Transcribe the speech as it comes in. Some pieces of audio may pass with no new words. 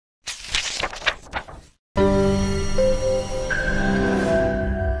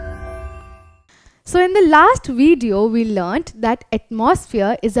So in the last video, we learnt that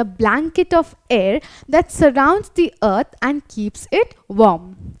atmosphere is a blanket of air that surrounds the earth and keeps it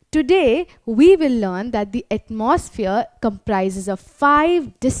warm. Today, we will learn that the atmosphere comprises of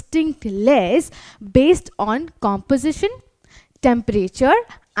 5 distinct layers based on composition, temperature,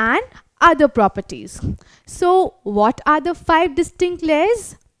 and other properties. So what are the 5 distinct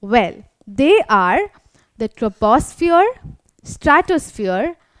layers? Well, they are the troposphere,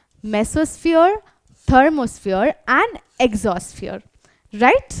 stratosphere, mesosphere, thermosphere, and exosphere.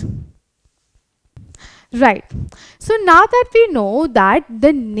 Right? Right. So now that we know that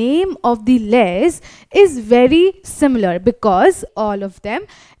the name of the layers is very similar because all of them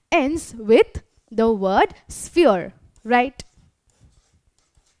ends with the word sphere. Right?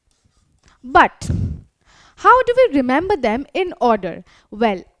 But how do we remember them in order?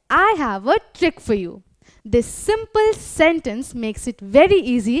 Well, I have a trick for you. This simple sentence makes it very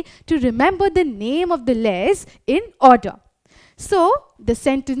easy to remember the name of the layers in order. So, the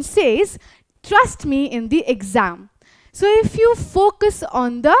sentence says, trust me in the exam. So, if you focus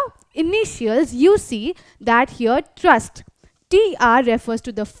on the initials, you see that here trust. TR refers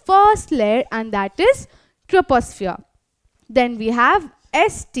to the first layer and that is troposphere. Then we have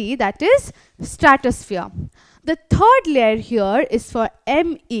ST, that is stratosphere. The third layer here is for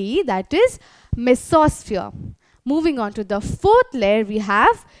ME, that is mesosphere. Moving on to the fourth layer, we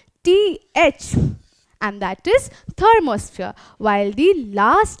have TH, and that is thermosphere, while the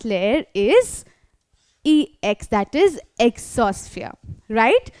last layer is EX, that is exosphere.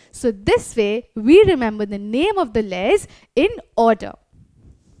 Right? So this way we remember the name of the layers in order.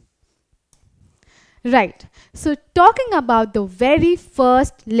 Right. So talking about the very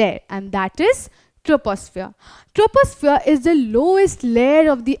first layer, and that is troposphere. Troposphere is the lowest layer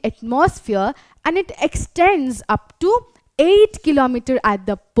of the atmosphere and it extends up to 8 km at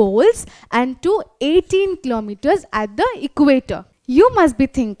the poles and to 18 km at the equator. You must be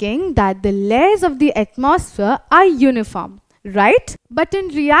thinking that the layers of the atmosphere are uniform, right? But in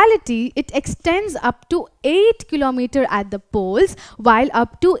reality, it extends up to 8 km at the poles while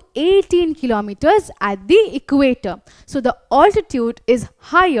up to 18 km at the equator. So the altitude is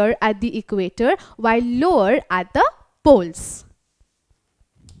higher at the equator while lower at the poles.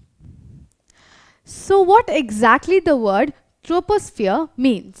 So what exactly the word troposphere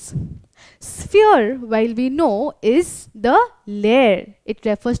means? Sphere, while we know, is the layer. It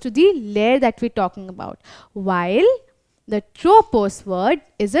refers to the layer that we're talking about. While the tropos word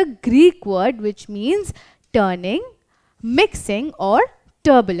is a Greek word which means turning, mixing, or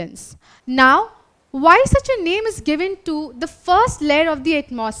turbulence. Now, why such a name is given to the first layer of the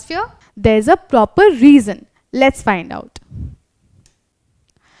atmosphere? There's a proper reason. Let's find out.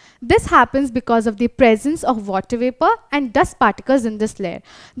 This happens because of the presence of water vapor and dust particles in this layer.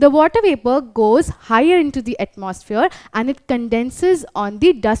 The water vapor goes higher into the atmosphere and it condenses on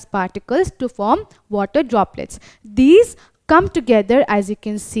the dust particles to form water droplets. These come together, as you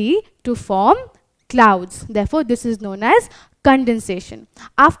can see, to form clouds. Therefore, this is known as condensation.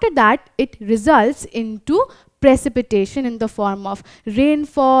 After that, it results into precipitation in the form of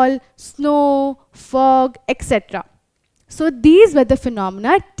rainfall, snow, fog, etc. So these weather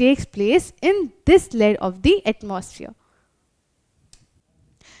phenomena takes place in this layer of the atmosphere.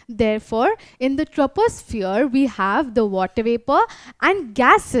 Therefore, in the troposphere, we have the water vapor and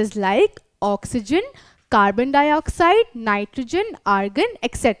gases like oxygen, carbon dioxide, nitrogen, argon,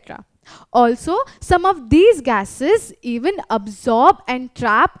 etc. Also, some of these gases even absorb and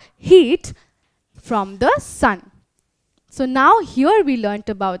trap heat from the sun. So now here we learnt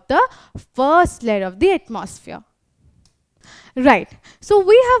about the first layer of the atmosphere. Right. So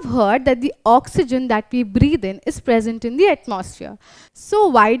we have heard that the oxygen that we breathe in is present in the atmosphere. So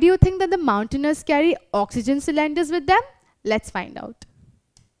why do you think that the mountaineers carry oxygen cylinders with them? Let's find out.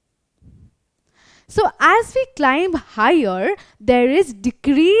 So as we climb higher, there is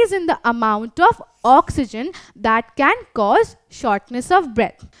decrease in the amount of oxygen that can cause shortness of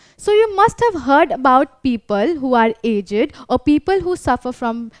breath. So you must have heard about people who are aged or people who suffer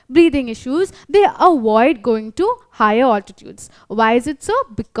from breathing issues. They avoid going to higher altitudes. Why is it so?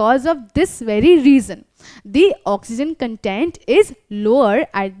 Because of this very reason. The oxygen content is lower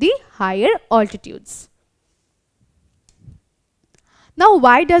at the higher altitudes. Now,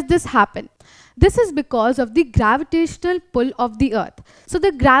 why does this happen? This is because of the gravitational pull of the earth. So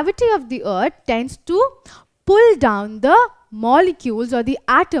the gravity of the earth tends to pull down the molecules or the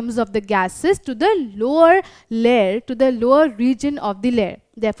atoms of the gases to the lower layer, to the lower region of the layer.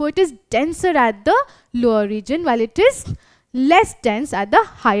 Therefore, it is denser at the lower region while it is less dense at the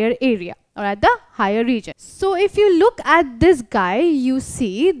higher area. or at the higher region. So if you look at this guy, you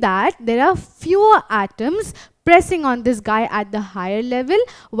see that there are fewer atoms pressing on this guy at the higher level,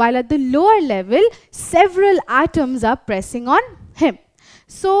 while at the lower level, several atoms are pressing on him.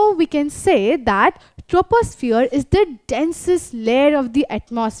 So we can say that troposphere is the densest layer of the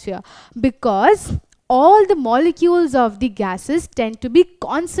atmosphere because all the molecules of the gases tend to be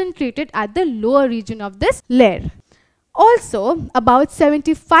concentrated at the lower region of this layer. Also, about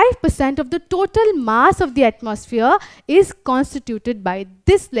 75% of the total mass of the atmosphere is constituted by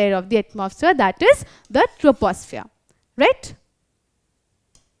this layer of the atmosphere, that is the troposphere, right?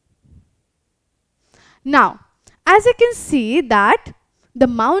 Now, as you can see that the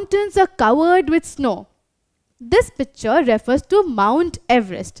mountains are covered with snow. This picture refers to Mount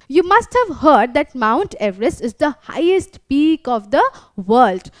Everest. You must have heard that Mount Everest is the highest peak of the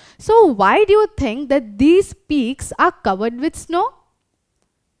world. So why do you think that these peaks are covered with snow?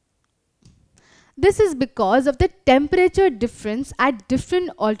 This is because of the temperature difference at different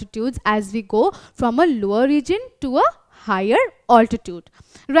altitudes as we go from a lower region to a higher altitude,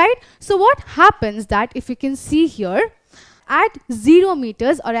 right? So what happens that if you can see here, at 0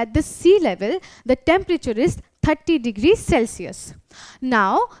 meters or at the sea level, the temperature is 30 degrees Celsius.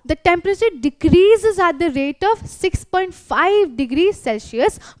 Now, the temperature decreases at the rate of 6.5 degrees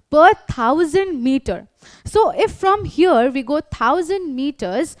Celsius per 1000 meter. So, if from here we go 1000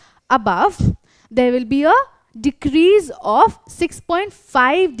 meters above, there will be a decrease of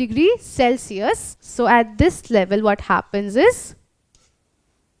 6.5 degrees Celsius. So, at this level, what happens is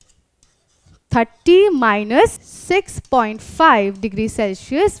 30 minus 6.5 degrees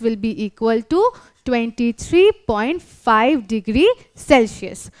Celsius will be equal to 23.5 degrees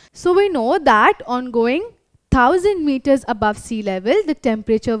Celsius. So we know that on going 1000 meters above sea level, the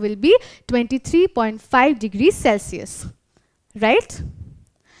temperature will be 23.5 degrees Celsius, right?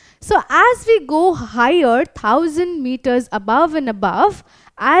 So as we go higher, 1000 meters above and above,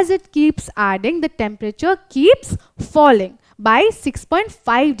 as it keeps adding, the temperature keeps falling by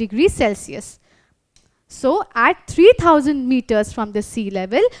 6.5 degrees Celsius. So at 3000 meters from the sea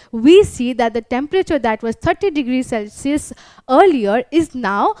level, we see that the temperature that was 30 degrees Celsius earlier is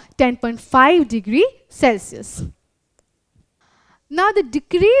now 10.5 degrees Celsius. Now the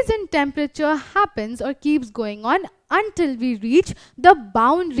decrease in temperature happens or keeps going on until we reach the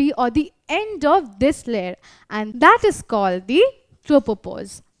boundary or the end of this layer, and that is called the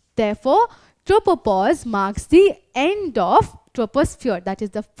tropopause. Therefore, tropopause marks the end of troposphere, that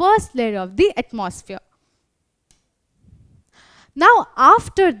is the first layer of the atmosphere. Now,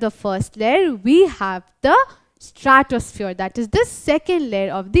 after the first layer, we have the stratosphere, that is the second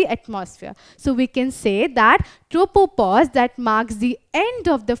layer of the atmosphere. So we can say that tropopause, that marks the end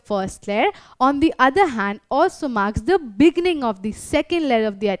of the first layer, on the other hand also marks the beginning of the second layer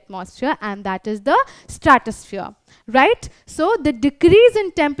of the atmosphere, and that is the stratosphere, right? So the decrease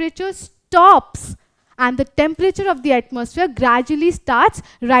in temperature stops and the temperature of the atmosphere gradually starts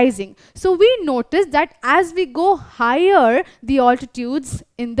rising. So we notice that as we go higher the altitudes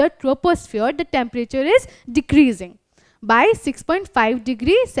in the troposphere, the temperature is decreasing by 6.5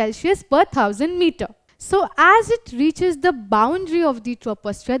 degrees Celsius per 1000 meter. So as it reaches the boundary of the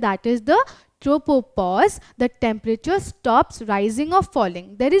troposphere, that is the tropopause, the temperature stops rising or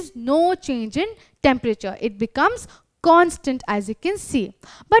falling. There is no change in temperature. It becomes constant, as you can see.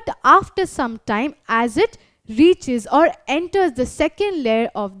 But after some time, as it reaches or enters the second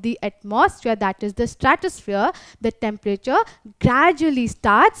layer of the atmosphere, that is the stratosphere, the temperature gradually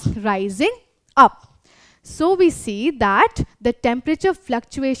starts rising up. So we see that the temperature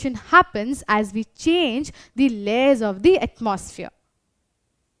fluctuation happens as we change the layers of the atmosphere.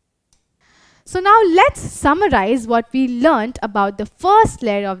 So now let's summarize what we learnt about the first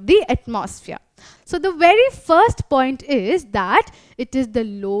layer of the atmosphere. So the very first point is that it is the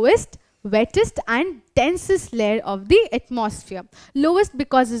lowest, wettest and densest layer of the atmosphere. Lowest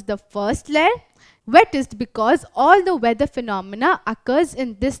because it's the first layer, wettest because all the weather phenomena occurs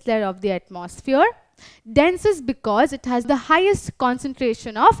in this layer of the atmosphere, densest because it has the highest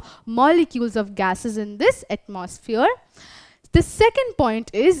concentration of molecules of gases in this atmosphere. The second point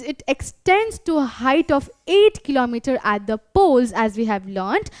is it extends to a height of 8 kilometers at the poles, as we have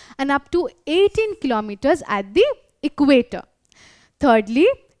learnt, and up to 18 kilometers at the equator. Thirdly,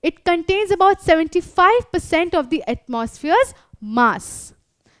 it contains about 75% of the atmosphere's mass.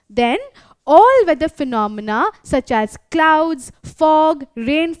 Then, all weather phenomena such as clouds, fog,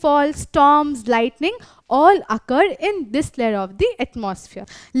 rainfall, storms, lightning all occur in this layer of the atmosphere.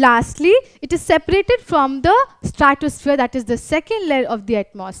 Lastly, it is separated from the stratosphere, that is the second layer of the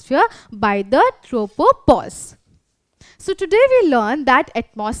atmosphere, by the tropopause. So today we learned that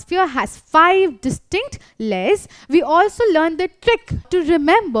atmosphere has 5 distinct layers. We also learned the trick to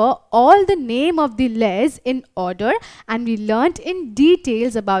remember all the name of the layers in order, and we learned in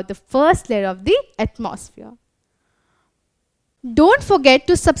details about the first layer of the atmosphere. Don't forget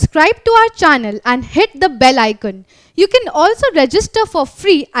to subscribe to our channel and hit the bell icon. You can also register for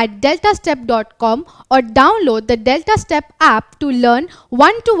free at deltastep.com or download the DeltaStep app to learn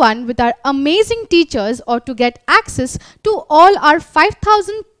one-to-one with our amazing teachers or to get access to all our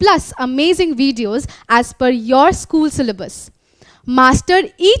 5,000 plus amazing videos as per your school syllabus. Master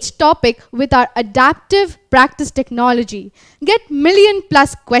each topic with our adaptive practice technology. Get million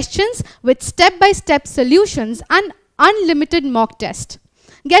plus questions with step-by-step solutions and unlimited mock test.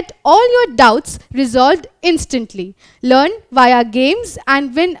 Get all your doubts resolved instantly. Learn via games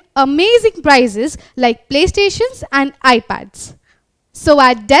and win amazing prizes like PlayStations and iPads. So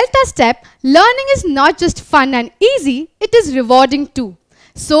at DeltaStep, learning is not just fun and easy, it is rewarding too.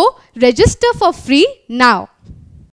 So register for free now.